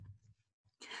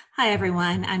Hi,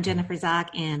 everyone. I'm Jennifer Zock,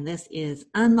 and this is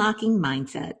Unlocking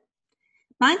Mindset.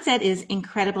 Mindset is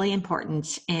incredibly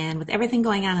important, and with everything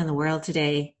going on in the world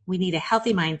today, we need a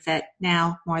healthy mindset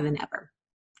now more than ever.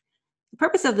 The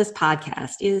purpose of this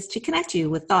podcast is to connect you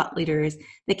with thought leaders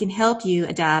that can help you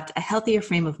adopt a healthier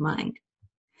frame of mind.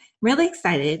 I'm really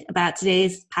excited about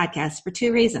today's podcast for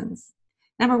two reasons.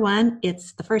 Number one,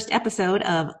 it's the first episode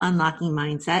of Unlocking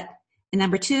Mindset. And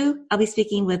number two, I'll be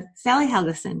speaking with Sally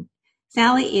Helgeson.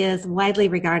 Sally is widely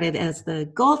regarded as the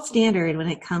gold standard when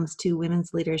it comes to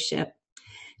women's leadership.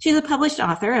 She's a published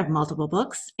author of multiple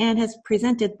books and has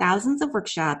presented thousands of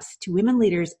workshops to women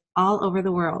leaders all over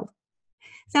the world.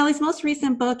 Sally's most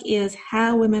recent book is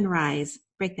How Women Rise,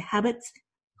 Break the Habits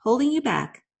Holding You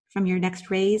Back from Your Next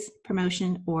Raise,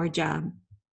 Promotion, or Job.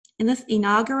 In this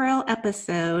inaugural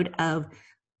episode of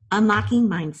Unlocking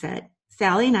Mindset,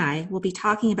 Sally and I will be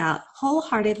talking about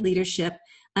wholehearted leadership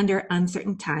under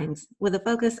uncertain times with a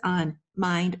focus on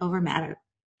mind over matter.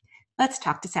 Let's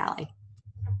talk to Sally.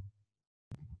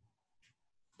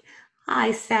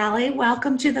 Hi, Sally.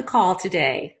 Welcome to the call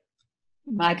today.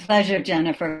 My pleasure,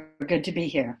 Jennifer. Good to be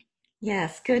here.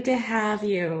 Yes, good to have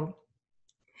you.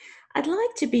 I'd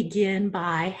like to begin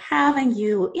by having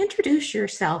you introduce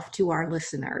yourself to our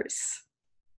listeners.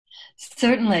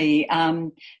 Certainly.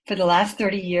 For the last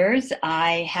 30 years,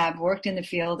 I have worked in the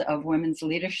field of women's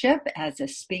leadership as a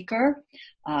speaker,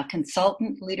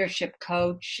 consultant, leadership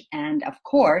coach, and of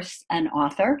course, an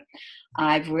author.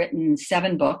 I've written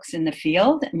 7 books in the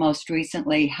field, most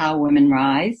recently How Women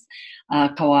Rise,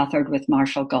 co-authored with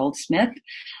Marshall Goldsmith.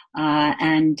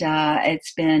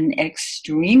 It's been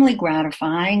extremely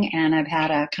gratifying, and I've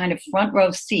had a kind of front row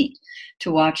seat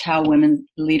to watch how women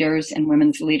leaders and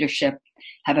women's leadership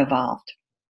have evolved.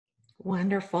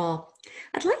 Wonderful.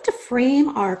 I'd like to frame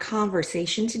our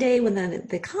conversation today within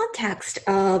the context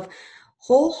of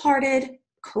wholehearted,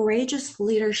 courageous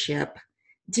leadership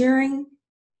during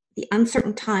the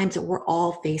uncertain times that we're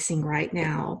all facing right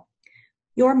now.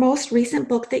 Your most recent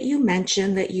book that you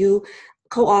mentioned that you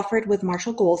co-authored with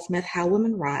Marshall Goldsmith, How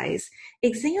Women Rise,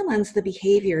 examines the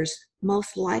behaviors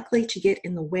most likely to get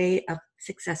in the way of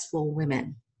successful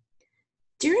women.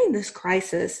 During this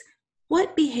crisis,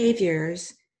 what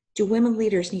behaviors do women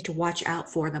leaders need to watch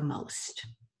out for the most?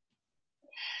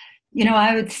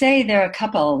 I would say there are a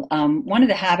couple. One of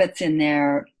the habits in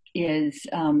there is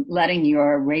letting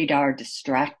your radar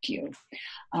distract you.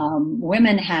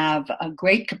 Women have a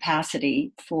great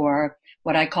capacity for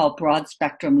what I call broad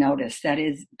spectrum notice. That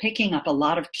is picking up a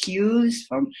lot of cues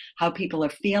from how people are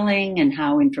feeling and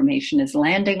how information is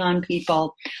landing on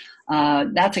people.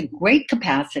 That's a great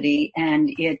capacity, and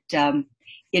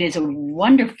it is a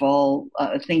wonderful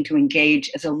thing to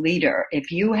engage as a leader.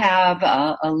 If you have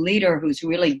a leader who's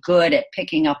really good at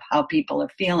picking up how people are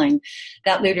feeling,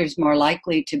 that leader is more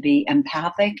likely to be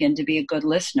empathic and to be a good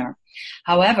listener.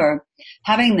 However,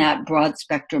 having that broad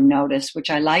spectrum notice, which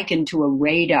I liken to a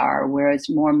radar, whereas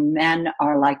more men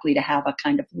are likely to have a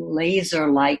kind of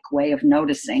laser-like way of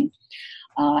noticing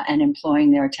and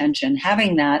employing their attention,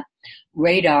 having that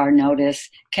radar notice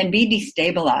can be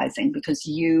destabilizing because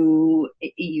you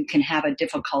can have a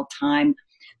difficult time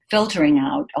filtering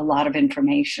out a lot of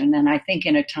information. And I think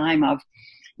in a time of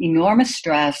enormous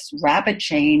stress, rapid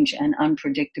change, and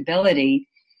unpredictability,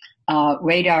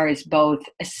 radar is both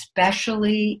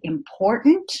especially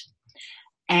important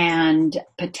and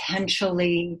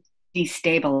potentially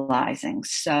destabilizing.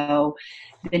 So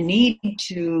the need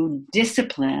to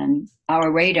discipline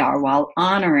our radar while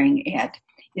honoring it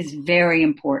is very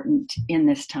important in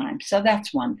this time. So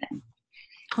that's one thing.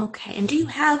 Okay. And do you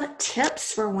have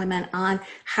tips for women on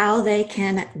how they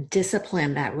can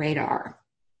discipline that radar?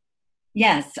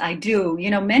 Yes, I do.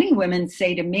 Many women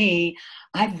say to me,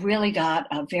 I've really got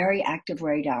a very active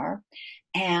radar.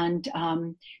 And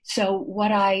so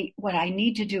what I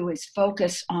need to do is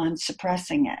focus on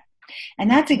suppressing it.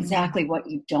 And that's exactly what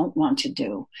you don't want to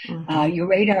do. Mm-hmm. Your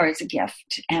radar is a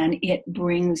gift, and it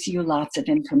brings you lots of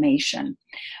information.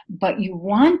 But you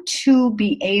want to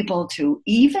be able to,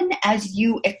 even as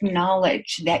you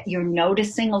acknowledge that you're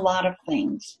noticing a lot of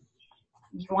things,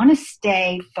 you want to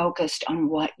stay focused on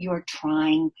what you're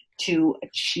trying to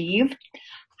achieve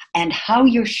and how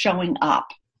you're showing up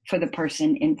for the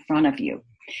person in front of you.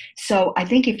 So I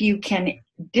think if you can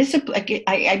discipline,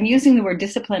 I'm using the word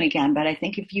discipline again, but I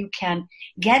think if you can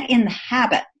get in the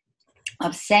habit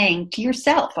of saying to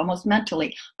yourself, almost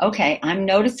mentally, okay, I'm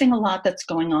noticing a lot that's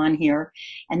going on here,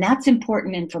 and that's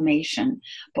important information.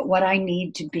 But what I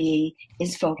need to be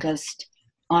is focused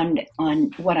on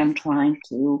what I'm trying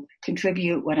to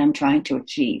contribute, what I'm trying to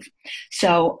achieve.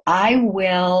 So I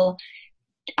will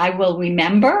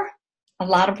remember a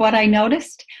lot of what I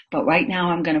noticed, but right now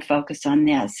I'm going to focus on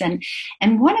this. And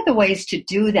one of the ways to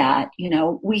do that,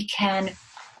 the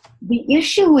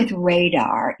issue with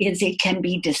radar is it can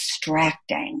be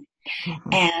distracting. Mm-hmm.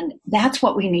 And that's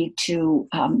what we need to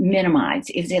minimize,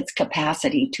 is its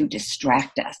capacity to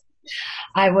distract us.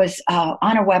 I was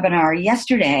on a webinar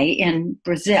yesterday in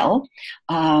Brazil,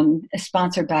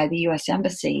 sponsored by the U.S.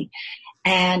 Embassy,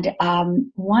 and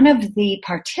one of the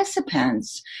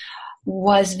participants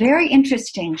was very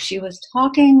interesting. We were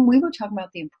talking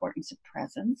about the importance of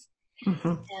presence. Mm-hmm.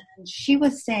 And she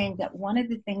was saying that one of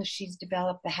the things she's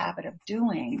developed the habit of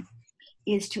doing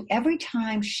is to, every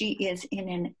time she is in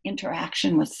an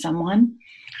interaction with someone,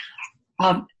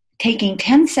 taking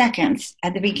 10 seconds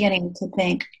at the beginning to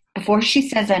think, before she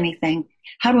says anything,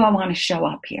 how do I want to show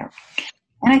up here?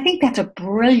 And I think that's a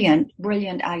brilliant,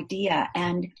 brilliant idea.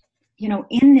 And,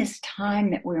 in this time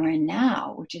that we're in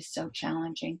now, which is so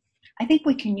challenging, I think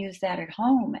we can use that at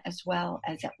home as well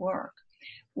as at work,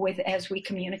 as we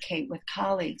communicate with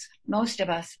colleagues, most of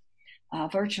us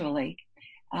virtually.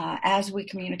 As we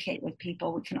communicate with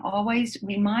people, we can always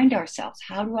remind ourselves,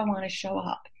 how do I want to show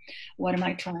up? What am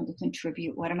I trying to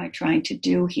contribute? What am I trying to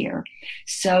do here?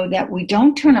 So that we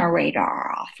don't turn our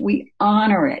radar off. We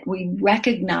honor it. We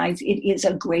recognize it is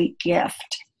a great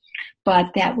gift,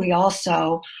 but that we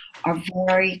also are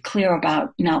very clear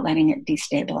about not letting it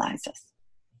destabilize us.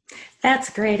 That's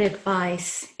great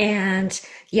advice. And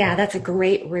yeah, that's a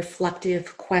great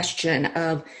reflective question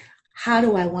of, how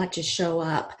do I want to show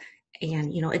up?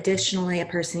 And, additionally, a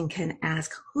person can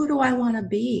ask, who do I want to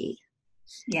be?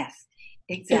 Yes,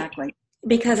 exactly.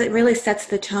 Because it really sets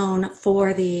the tone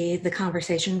for the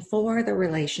conversation, for the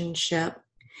relationship.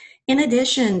 In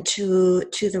addition to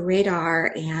the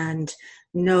radar and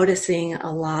noticing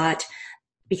a lot,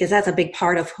 because that's a big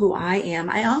part of who I am,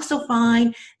 I also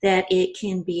find that it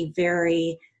can be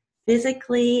very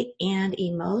physically and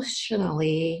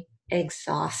emotionally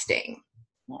exhausting.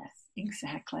 Yes,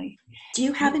 exactly. Do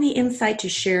you have any insight to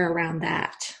share around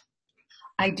that?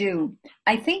 I do.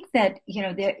 I think that,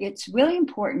 it's really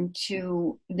important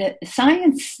that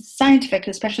scientific,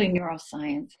 especially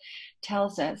neuroscience,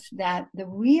 tells us that the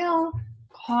real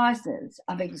causes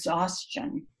of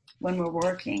exhaustion when we're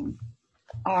working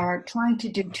are trying to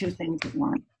do two things at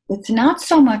once. It's not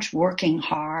so much working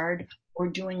hard or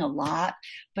doing a lot,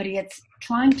 but it's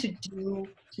trying to do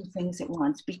two things at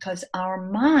once, because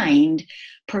our mind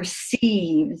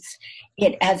perceives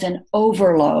it as an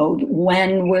overload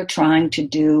when we're trying to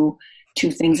do two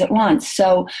things at once.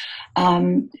 So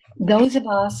those of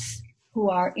us who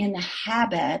are in the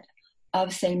habit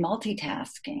of, say,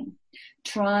 multitasking,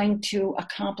 trying to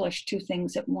accomplish two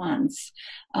things at once,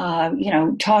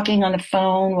 talking on the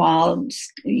phone while,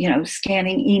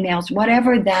 scanning emails,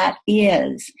 whatever that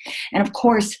is. And of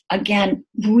course, again,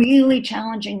 really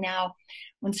challenging now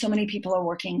when so many people are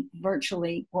working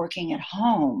virtually, working at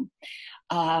home.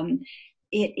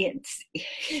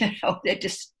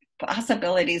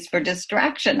 Possibilities for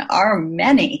distraction are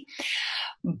many.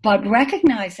 But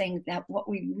recognizing that what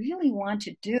we really want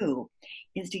to do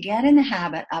is to get in the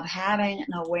habit of having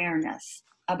an awareness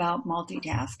about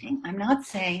multitasking. I'm not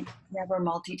saying never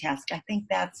multitask. I think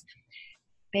that's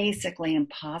basically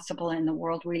impossible in the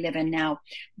world we live in now.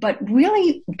 But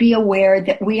really be aware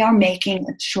that we are making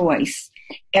a choice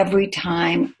every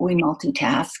time we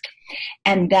multitask,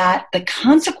 and that the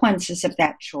consequences of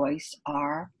that choice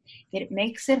are that it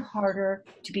makes it harder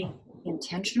to be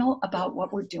intentional about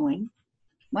what we're doing,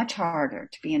 much harder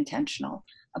to be intentional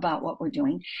about what we're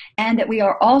doing, and that we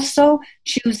are also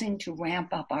choosing to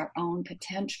ramp up our own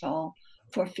potential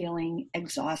for feeling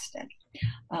exhausted.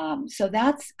 So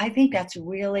I think that's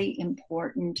really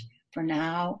important for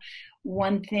now.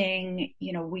 One thing,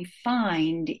 we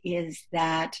find is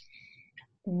that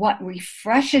what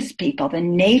refreshes people, the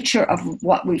nature of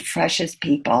what refreshes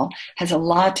people, has a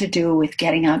lot to do with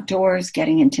getting outdoors,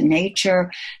 getting into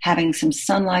nature, having some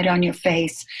sunlight on your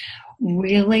face.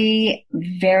 Really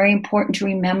very important to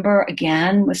remember,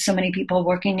 again, with so many people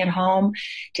working at home,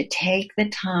 to take the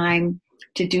time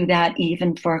to do that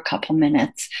even for a couple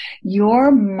minutes.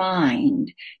 Your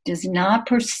mind does not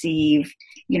perceive,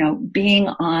 being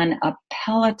on a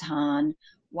Peloton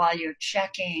while you're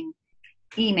checking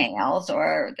emails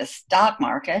or the stock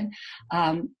market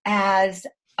as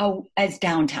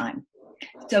downtime.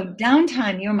 So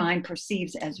downtime, your mind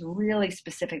perceives as really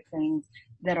specific things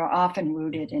that are often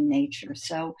rooted in nature.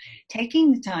 So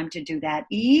taking the time to do that,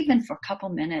 even for a couple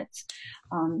minutes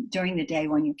during the day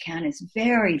when you can, is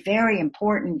very, very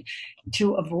important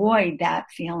to avoid that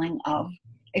feeling of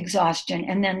exhaustion.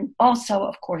 And then also,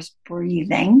 of course,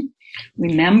 breathing,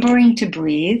 remembering to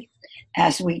breathe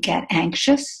as we get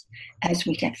anxious, as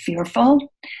we get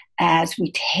fearful, as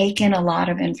we take in a lot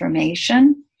of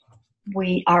information,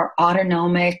 our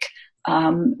autonomic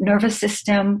nervous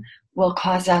system will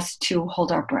cause us to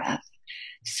hold our breath.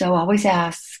 So always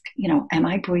ask, am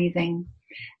I breathing?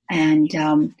 And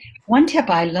one tip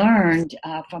I learned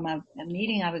from a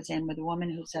meeting I was in with a woman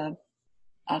who's a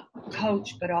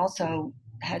coach, but also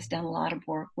has done a lot of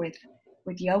work with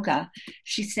yoga.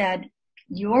 She said,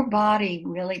 your body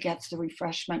really gets the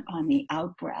refreshment on the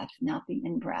out breath, not the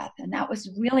in breath. And that was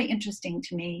really interesting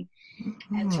to me.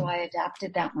 Mm-hmm. And so I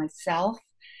adapted that myself.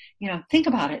 Think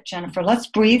about it, Jennifer. Let's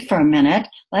breathe for a minute.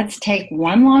 Let's take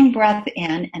one long breath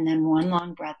in and then one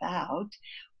long breath out.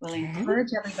 We'll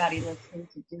encourage everybody listening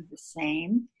to do the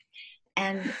same,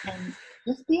 and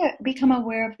just become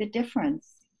aware of the difference.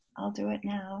 I'll do it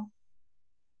now.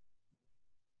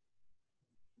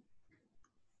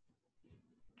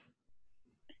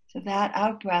 So that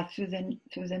out breath through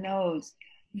the nose,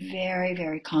 very,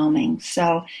 very calming.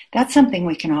 So that's something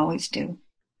we can always do.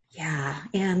 Yeah,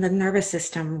 and the nervous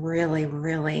system really,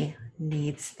 really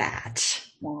needs that.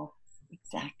 Yeah,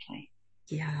 exactly.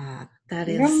 Yeah,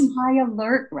 We're on high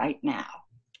alert right now.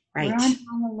 Right. We're on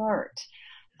high alert.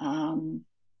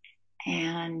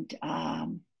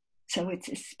 So it's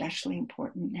especially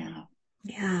important now.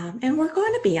 Yeah, and we're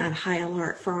going to be on high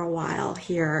alert for a while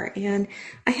here. And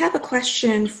I have a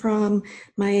question from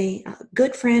my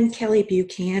good friend, Kelly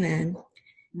Buchanan.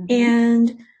 Mm-hmm.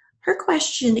 And her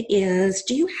question is,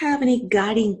 do you have any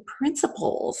guiding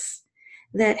principles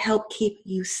that help keep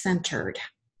you centered?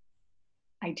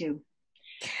 I do.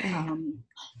 Okay.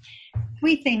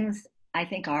 3 things I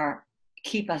think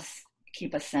keep us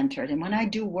centered. And when I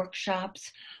do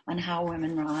workshops on how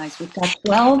women rise, we've got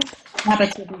 12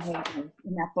 habits of behavior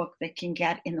in that book that can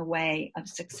get in the way of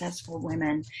successful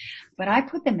women. But I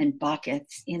put them in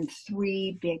buckets in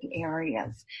 3 big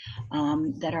areas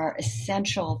that are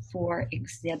essential for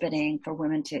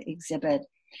women to exhibit,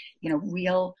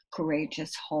 real,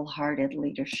 courageous, wholehearted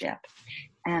leadership.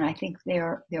 And I think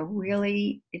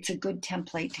it's a good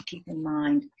template to keep in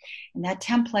mind. And that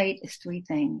template is 3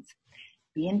 things.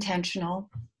 Be intentional,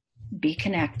 be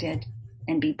connected,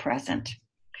 and be present.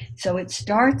 So it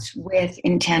starts with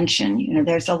intention.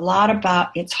 There's a lot about,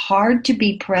 it's hard to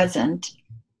be present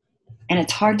and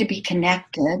it's hard to be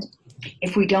connected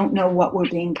if we don't know what we're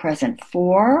being present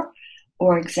for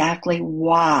or exactly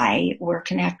why we're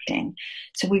connecting.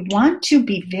 So we want to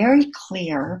be very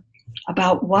clear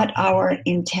about what our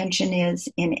intention is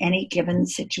in any given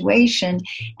situation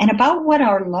and about what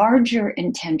our larger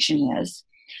intention is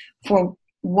for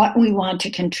what we want to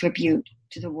contribute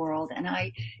to the world. And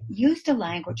I used the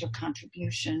language of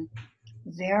contribution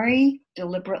very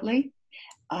deliberately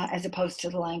as opposed to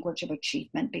the language of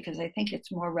achievement, because I think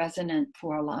it's more resonant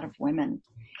for a lot of women.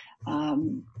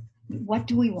 What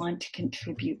do we want to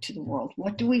contribute to the world?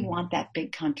 What do we want that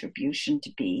big contribution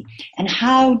to be? And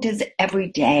how does every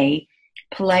day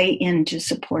play into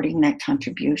supporting that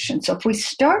contribution? So if we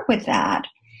start with that,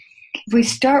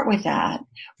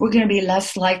 we're going to be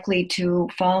less likely to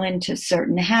fall into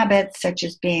certain habits, such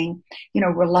as being,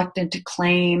 reluctant to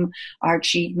claim our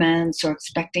achievements or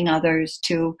expecting others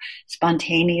to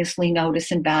spontaneously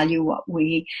notice and value what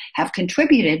we have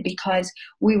contributed, because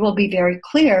we will be very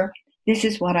clear, this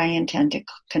is what I intend to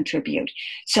contribute.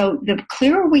 So the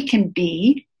clearer we can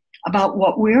be about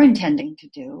what we're intending to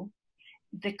do,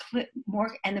 the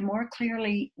more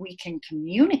clearly we can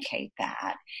communicate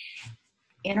that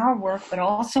in our work, but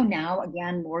also now,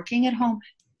 again, working at home,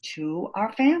 to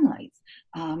our families.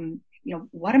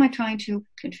 What am I trying to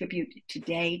contribute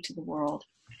today to the world?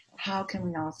 How can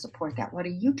we all support that? What are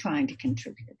you trying to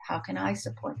contribute? How can I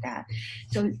support that?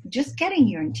 So just getting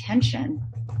your intention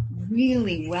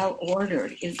really well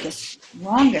ordered is the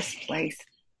strongest place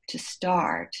to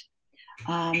start.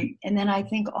 And then I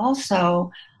think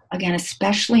also, again,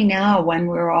 especially now when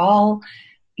we're all,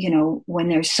 when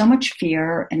there's so much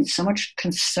fear and so much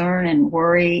concern and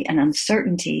worry and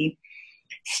uncertainty,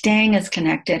 staying as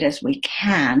connected as we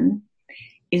can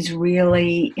is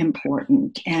really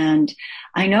important. And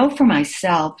I know for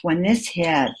myself, when this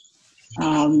hit,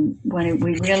 I'm in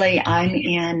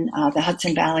the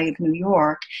Hudson Valley of New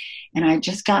York, and I had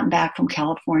just gotten back from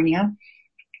California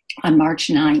on March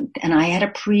 9th, and I had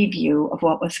a preview of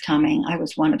what was coming. I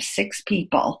was one of 6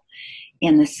 people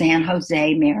in the San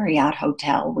Jose Marriott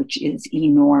Hotel, which is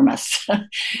enormous.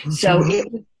 So it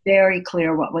was very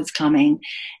clear what was coming.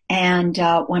 And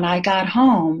when I got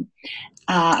home,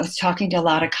 I was talking to a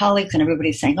lot of colleagues, and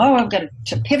everybody's saying, I've got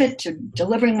to pivot to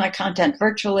delivering my content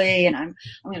virtually, and I'm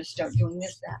going to start doing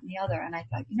this, that, and the other. And I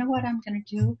thought, you know what I'm going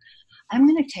to do? I'm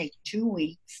going to take 2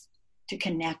 weeks to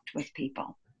connect with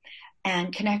people.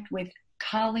 and connect with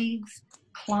colleagues,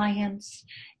 clients,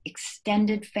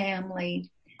 extended family,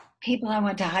 people I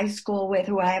went to high school with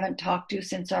who I haven't talked to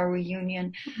since our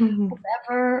reunion, Mhm.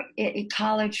 whoever,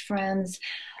 college friends,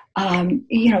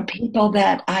 people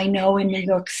that I know in New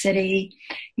York City,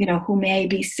 who may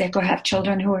be sick or have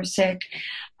children who are sick.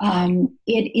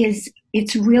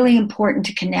 It's really important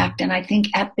to connect. And I think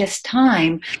at this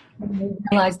time, when we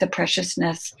realize the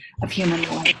preciousness of human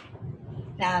life,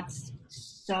 that's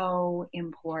so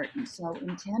important. So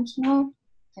intentional,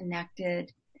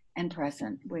 connected, and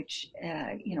present, which,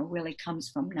 really comes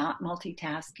from not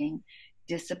multitasking,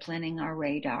 disciplining our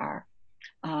radar,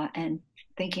 and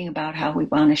thinking about how we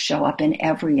want to show up in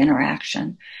every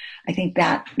interaction. I think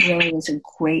that really is a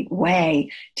great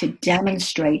way to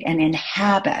demonstrate and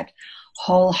inhabit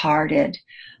wholehearted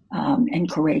and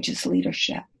courageous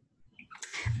leadership.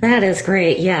 That is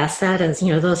great. Yes, that is,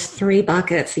 those three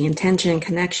buckets, the intention,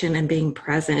 connection, and being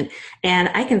present. And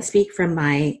I can speak from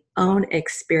my own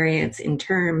experience in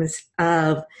terms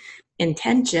of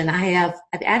intention. I've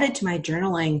added to my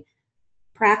journaling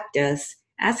practice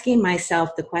asking myself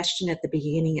the question at the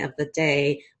beginning of the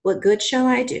day, what good shall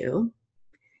I do?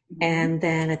 And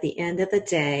then at the end of the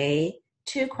day,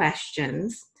 two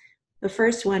questions. The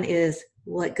first one is,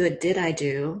 what good did I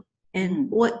do? And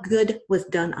what good was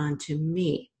done unto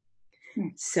me?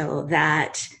 So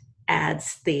that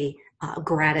adds the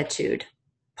gratitude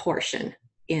portion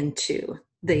into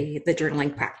the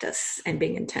journaling practice and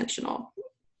being intentional.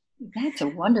 That's a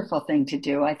wonderful thing to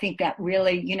do. I think that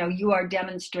really, you are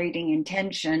demonstrating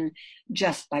intention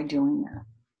just by doing that.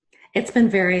 It's been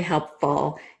very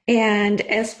helpful. And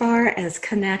as far as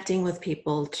connecting with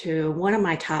people too, one of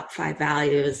my top 5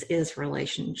 values is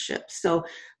relationships. So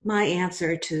my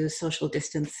answer to social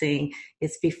distancing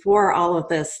is before all of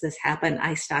this happened,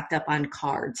 I stocked up on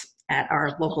cards at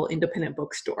our local independent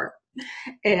bookstore.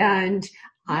 And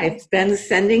I've been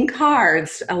sending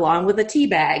cards along with a tea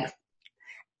bag.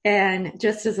 And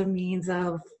just as a means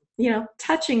of,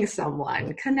 touching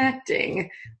someone, connecting,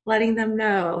 letting them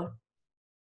know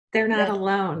they're not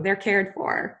alone, they're cared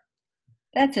for.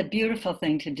 That's a beautiful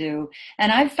thing to do.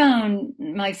 And I've found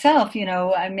myself,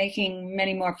 I'm making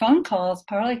many more phone calls,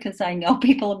 partly because I know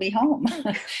people will be home.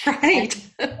 Right.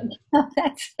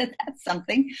 That's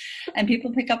something. And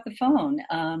people pick up the phone.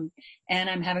 And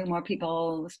I'm having more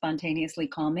people spontaneously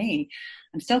call me.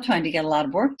 I'm still trying to get a lot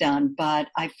of work done, but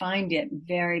I find it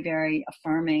very, very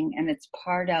affirming. And it's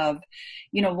part of,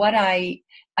 what I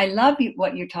love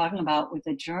what you're talking about with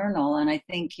the journal. And I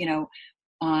think,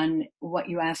 on what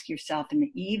you ask yourself in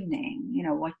the evening,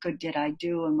 what good did I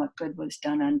do and what good was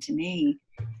done unto me,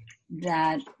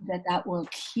 that will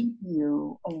keep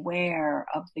you aware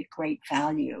of the great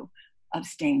value of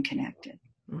staying connected.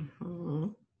 Mm-hmm.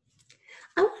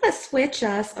 I want to switch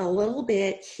us a little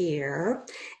bit here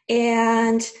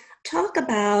and talk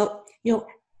about,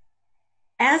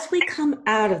 as we come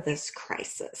out of this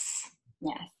crisis,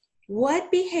 yes,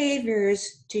 what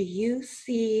behaviors do you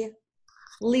see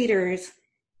leaders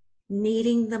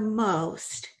needing the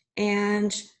most,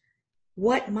 and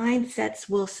what mindsets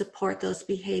will support those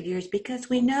behaviors? Because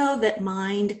we know that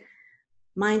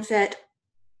mindset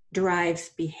drives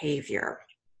behavior.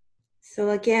 So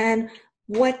again,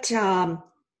 what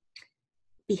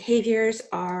behaviors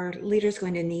are leaders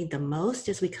going to need the most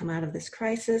as we come out of this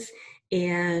crisis,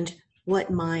 and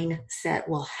what mindset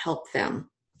will help them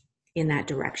in that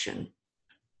direction?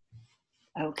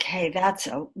 Okay, that's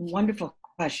a wonderful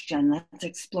question. Let's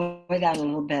explore that a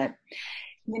little bit.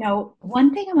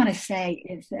 One thing I want to say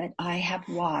is that I have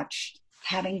watched,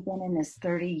 having been in this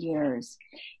 30 years,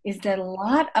 is that a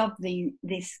lot of the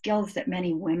skills that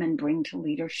many women bring to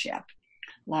leadership,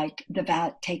 like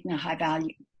taking a high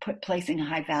value, placing a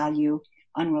high value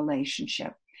on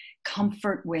relationship,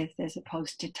 comfort with as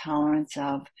opposed to tolerance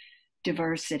of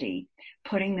diversity,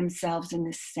 putting themselves in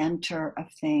the center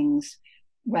of things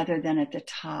rather than at the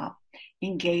top,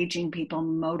 engaging people,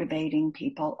 motivating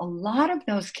people. A lot of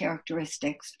those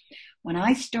characteristics, when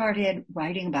I started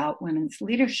writing about women's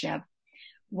leadership,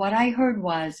 what I heard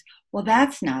was, well,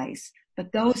 that's nice,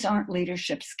 but those aren't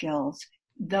leadership skills.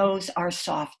 Those are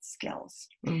soft skills.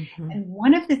 Mm-hmm. And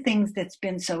one of the things that's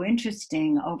been so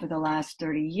interesting over the last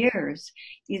 30 years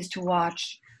is to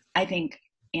watch, I think,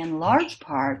 in large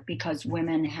part because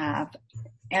women have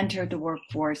entered the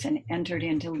workforce and entered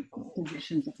into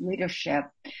positions of leadership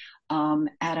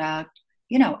at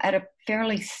a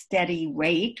fairly steady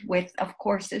rate, with, of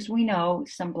course, as we know,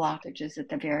 some blockages at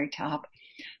the very top.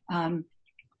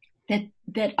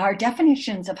 that our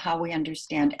definitions of how we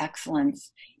understand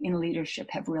excellence in leadership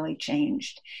have really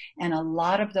changed. And a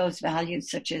lot of those values,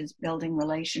 such as building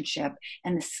relationship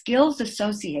and the skills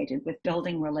associated with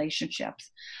building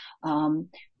relationships,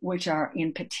 which are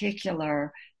in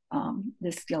particular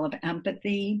the skill of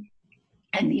empathy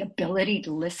and the ability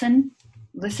to listen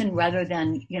rather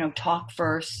than, talk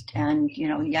first and,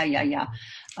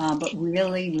 but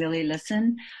really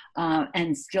listen,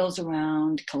 and skills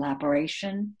around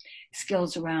collaboration,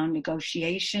 skills around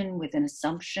negotiation with an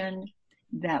assumption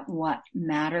that what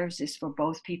matters is for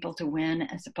both people to win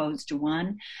as opposed to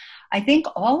one. I think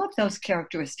all of those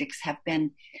characteristics have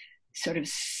been sort of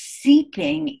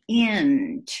seeping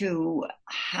into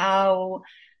how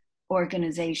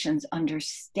organizations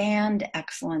understand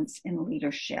excellence in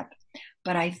leadership.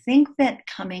 But I think that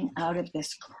coming out of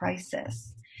this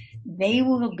crisis, they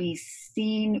will be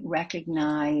seen,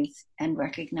 recognized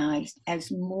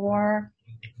as more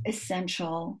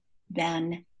essential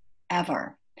than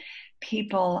ever.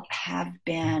 People have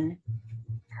been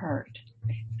hurt.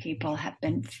 People have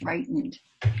been frightened.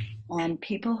 And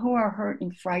people who are hurt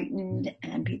and frightened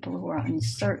and people who are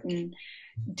uncertain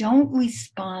don't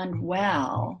respond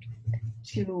well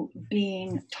to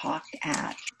being talked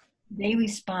at. They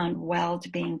respond well to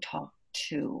being talked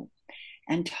to.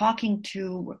 And talking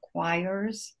to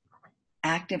requires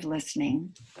active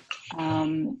listening.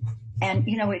 There's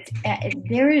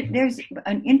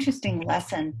an interesting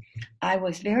lesson. I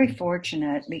was very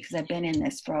fortunate, because I've been in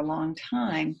this for a long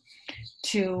time,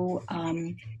 to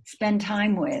spend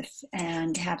time with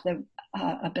and have the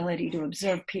ability to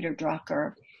observe Peter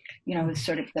Drucker, as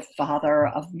sort of the father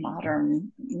of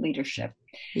modern leadership.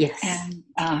 Yes.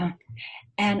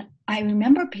 And I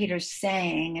remember Peter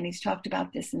saying, and he's talked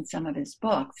about this in some of his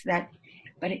books,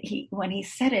 when he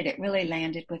said it, it really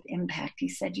landed with impact. He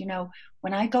said,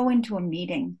 when I go into a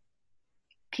meeting,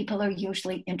 people are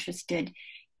usually interested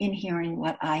in hearing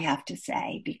what I have to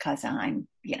say because I'm,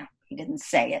 he didn't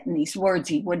say it in these words.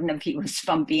 He wouldn't have, he was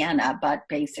from Vienna, but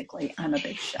basically I'm a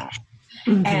big shot.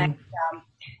 Mm-hmm.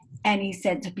 And he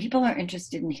said, so people are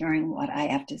interested in hearing what I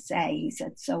have to say. He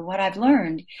said, so what I've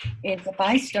learned is if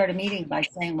I start a meeting by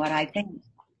saying what I think,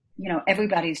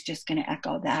 everybody's just going to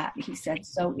echo that. He said,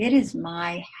 so it is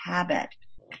my habit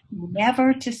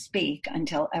never to speak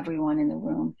until everyone in the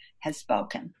room has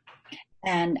spoken.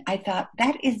 And I thought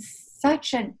that is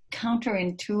such a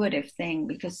counterintuitive thing,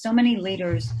 because so many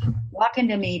leaders walk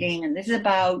into a meeting and this is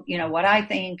about, what I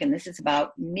think, and this is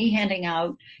about me handing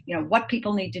out, what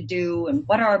people need to do and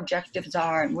what our objectives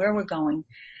are and where we're going.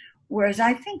 Whereas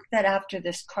I think that after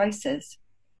this crisis,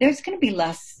 there's going to be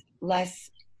less,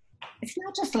 it's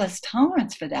not just less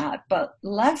tolerance for that, but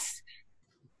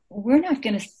we're not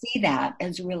going to see that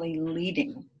as really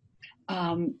leading.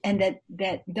 And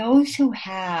that those who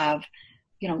have,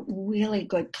 really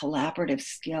good collaborative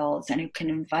skills and who can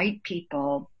invite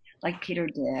people like Peter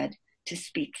did to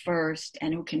speak first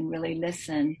and who can really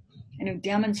listen and who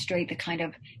demonstrate the kind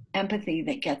of empathy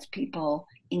that gets people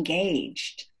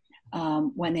engaged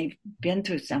when they've been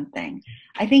through something.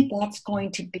 I think that's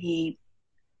going to be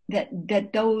that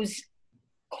those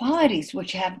qualities,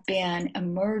 which have been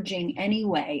emerging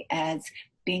anyway as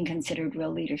being considered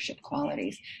real leadership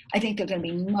qualities, I think they're going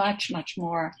to be much, much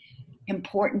more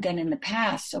important than in the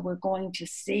past. So we're going to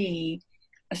see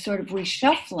a sort of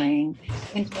reshuffling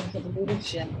in terms of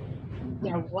leadership,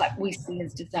 what we see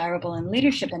as desirable in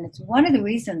leadership. And it's one of the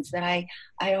reasons that I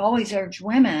always urge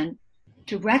women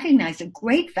to recognize the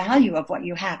great value of what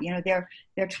you have. There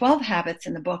are 12 habits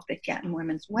in the book that get in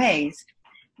women's ways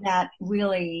that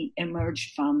really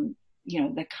emerged from,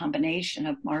 the combination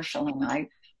of Marshall and I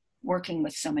working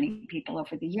with so many people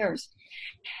over the years.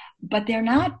 But they're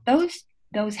not those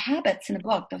habits in the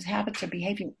book, those habits or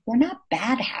behaviors, they're not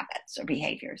bad habits or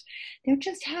behaviors. They're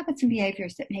just habits and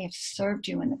behaviors that may have served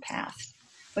you in the past,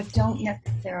 but don't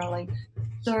necessarily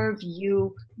serve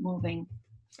you moving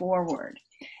forward.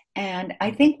 And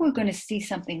I think we're going to see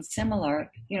something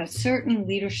similar. Certain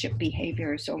leadership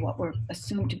behaviors, or what were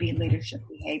assumed to be leadership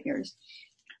behaviors,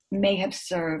 may have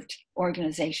served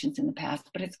organizations in the past,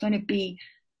 but it's going to be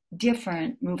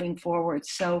different moving forward.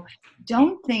 So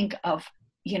don't think of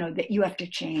that you have to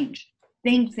change.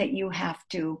 Think that you have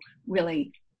to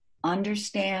really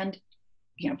understand,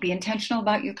 be intentional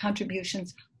about your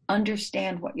contributions,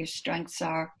 understand what your strengths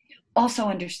are, also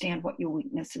understand what your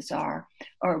weaknesses are,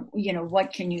 or,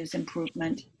 what can use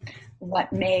improvement,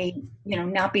 what may,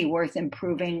 not be worth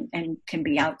improving and can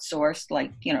be outsourced,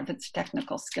 like, if it's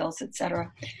technical skills,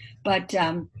 etc. But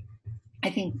I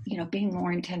think, being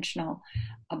more intentional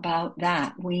about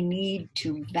that, we need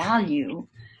to value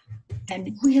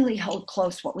and really hold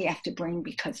close what we have to bring,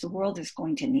 because the world is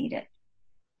going to need it.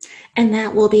 And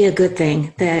that will be a good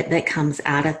thing that comes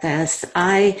out of this.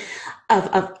 I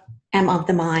am of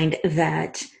the mind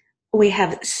that we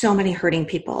have so many hurting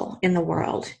people in the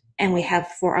world, and we have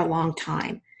for a long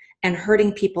time. And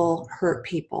hurting people hurt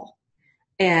people.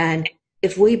 And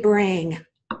if we bring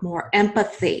more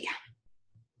empathy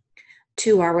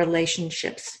to our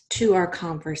relationships, to our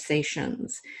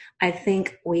conversations, I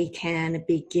think we can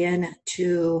begin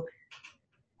to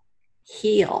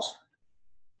heal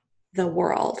the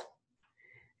world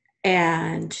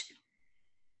and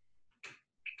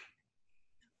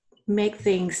make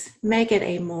it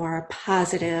a more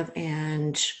positive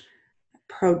and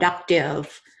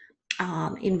productive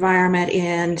environment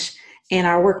in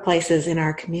our workplaces, in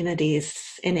our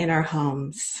communities, and in our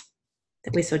homes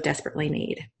that we so desperately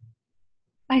need.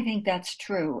 I think that's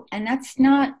true. And that's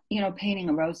not, painting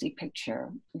a rosy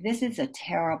picture. This is a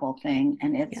terrible thing.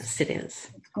 And Yes, it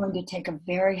is. It's going to take a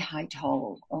very high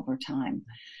toll over time,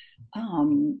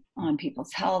 on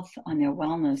people's health, on their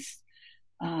wellness,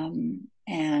 and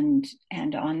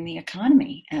on the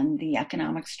economy and the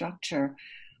economic structure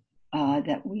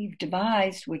that we've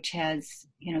devised, which has,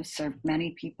 served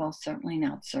many people, certainly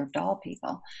not served all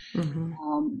people.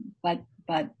 Mm-hmm.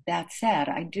 But that said,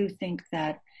 I do think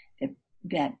that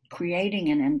creating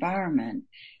an environment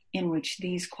in which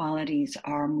these qualities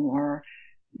are more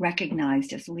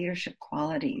recognized as leadership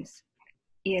qualities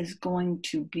is going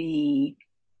to be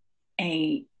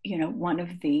one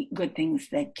of the good things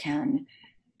that can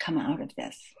come out of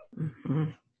this. Mm-hmm.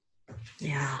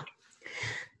 Yeah.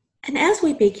 And as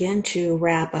we begin to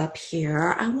wrap up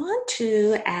here, I want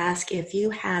to ask if you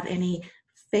have any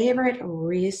favorite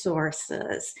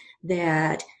resources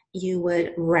that you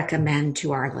would recommend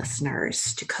to our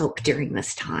listeners to cope during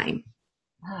this time.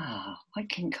 What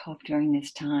can cope during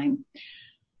this time?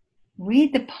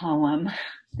 Read the poem.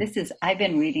 I've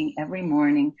been reading every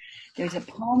morning. There's a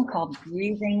poem called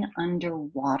Breathing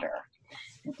Underwater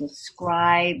that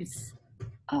describes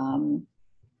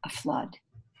a flood.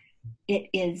 It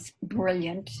is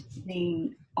brilliant.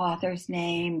 The author's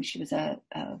name, she was I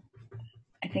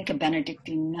think a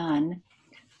Benedictine nun,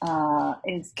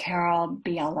 is Carol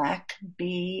Bielek,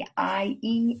 Bieleck.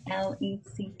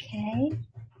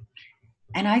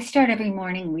 And I start every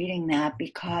morning reading that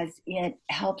because it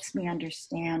helps me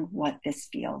understand what this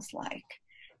feels like.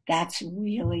 That's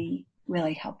really,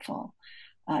 really helpful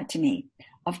to me.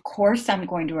 Of course, I'm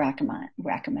going to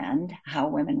recommend How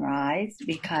Women Rise,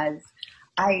 because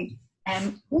I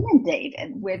am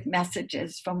inundated with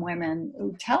messages from women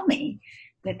who tell me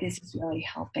that this is really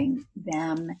helping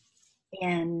them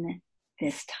in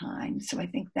this time. So I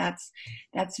think that's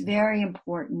very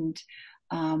important.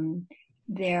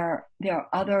 There are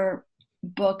other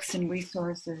books and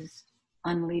resources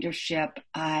on leadership.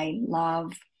 I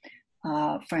love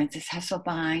Frances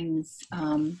Hesselbein's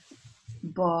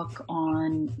book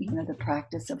on the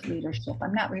practice of leadership.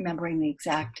 I'm not remembering the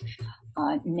exact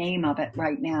name of it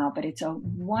right now, but it's a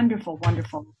wonderful,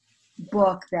 wonderful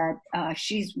book that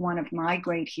she's one of my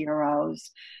great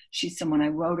heroes. She's someone I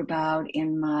wrote about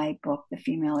in my book, The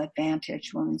Female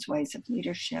Advantage, Women's Ways of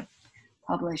Leadership,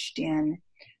 published in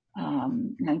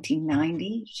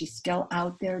 1990. She's still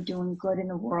out there doing good in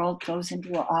the world, goes into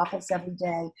her office every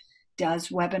day, does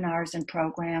webinars and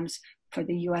programs for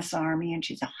the U.S. Army, and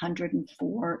she's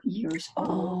 104 years old.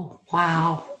 Oh,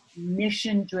 wow.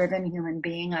 Mission-driven human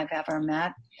being I've ever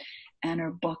met. And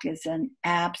her book is an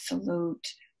absolute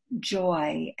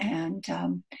joy. And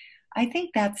I think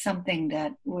that's something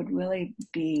that would really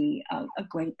be a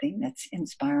great thing that's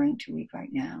inspiring to read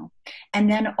right now.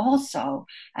 And then also,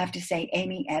 I have to say,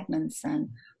 Amy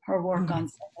Edmondson, her work on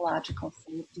psychological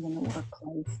safety in the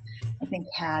workplace, I think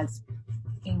has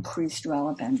increased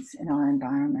relevance in our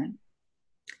environment.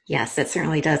 Yes, it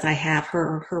certainly does. I have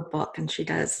her book, and she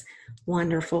does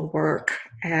wonderful work.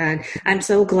 And I'm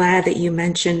so glad that you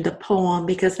mentioned the poem,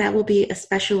 because that will be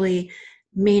especially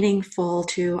meaningful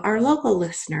to our local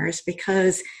listeners,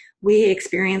 because we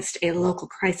experienced a local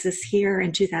crisis here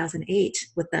in 2008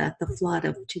 with the flood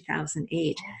of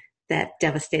 2008 that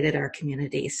devastated our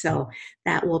community. So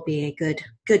that will be a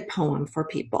good poem for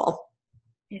people.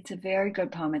 It's a very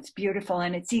good poem. It's beautiful,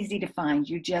 and it's easy to find.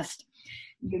 You just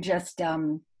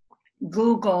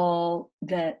Google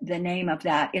the name of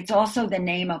that. It's also the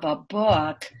name of a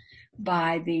book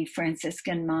by the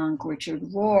Franciscan monk Richard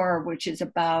Rohr, which is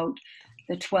about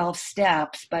the 12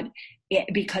 steps, but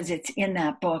because it's in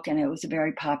that book, and it was a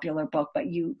very popular book, but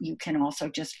you can also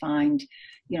just find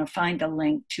the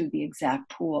link to the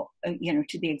exact to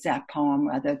the exact poem,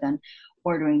 rather than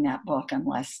ordering that book,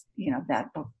 unless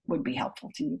that book would be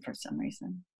helpful to you for some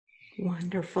reason.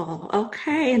 Wonderful.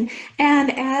 Okay.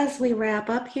 And as we wrap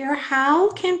up here,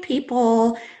 how can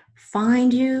people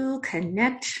find you,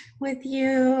 connect with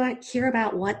you, hear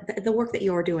about what the work that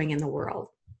you're doing in the world?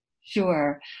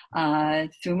 Sure.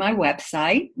 Through my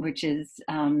website, which is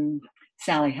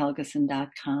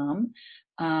sallyhelgeson.com.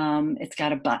 It's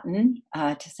got a button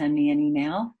to send me an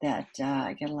email that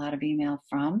I get a lot of email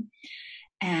from.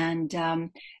 And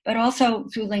but also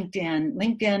through LinkedIn.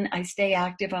 LinkedIn, I stay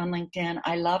active on LinkedIn.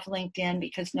 I love LinkedIn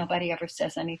because nobody ever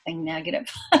says anything negative.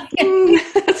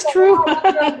 That's true.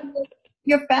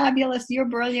 You're fabulous. You're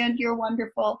brilliant. You're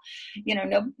wonderful.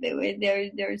 No,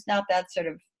 there's not that sort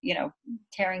of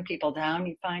tearing people down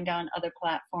you find on other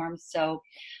platforms. So,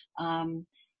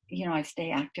 I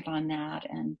stay active on that,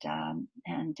 and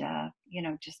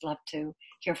just love to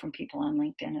hear from people on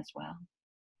LinkedIn as well.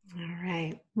 All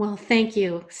right. Well, thank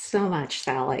you so much,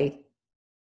 Sally.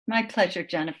 My pleasure,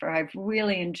 Jennifer. I've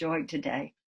really enjoyed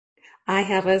today. I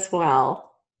have as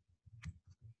well.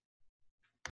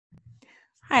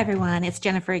 Hi, everyone. It's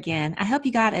Jennifer again. I hope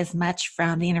you got as much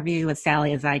from the interview with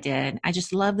Sally as I did. I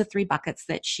just love the 3 buckets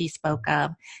that she spoke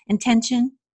of: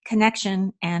 intention,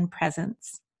 connection, and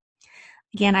presence.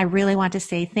 Again, I really want to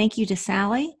say thank you to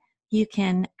Sally. You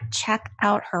can check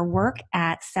out her work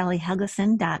at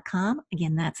sallyhelgeson.com.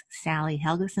 Again, that's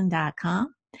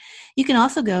sallyhelgeson.com. You can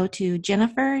also go to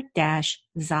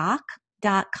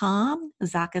jennifer-zach.com.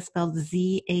 Zach is spelled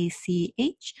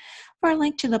Z-A-C-H, for a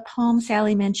link to the poem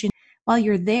Sally mentioned. While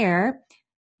you're there,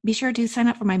 be sure to sign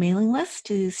up for my mailing list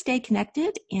to stay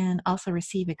connected and also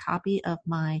receive a copy of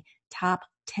my top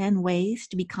 10 ways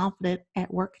to be confident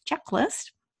at work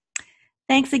checklist.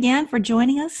 Thanks again for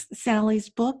joining us. Sally's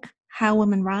book, How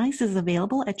Women Rise, is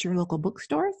available at your local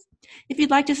bookstores. If you'd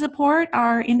like to support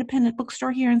our independent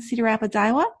bookstore here in Cedar Rapids,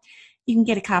 Iowa, you can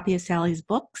get a copy of Sally's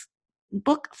book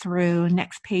through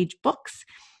Next Page Books.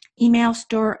 Email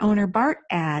store owner Bart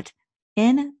at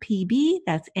npb,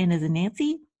 that's N as in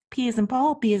Nancy, P as in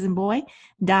Paul, B as in boy,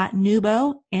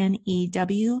 .newbo,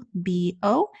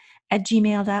 N-E-W-B-O,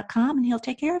 @gmail.com, and he'll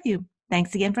take care of you.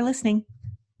 Thanks again for listening.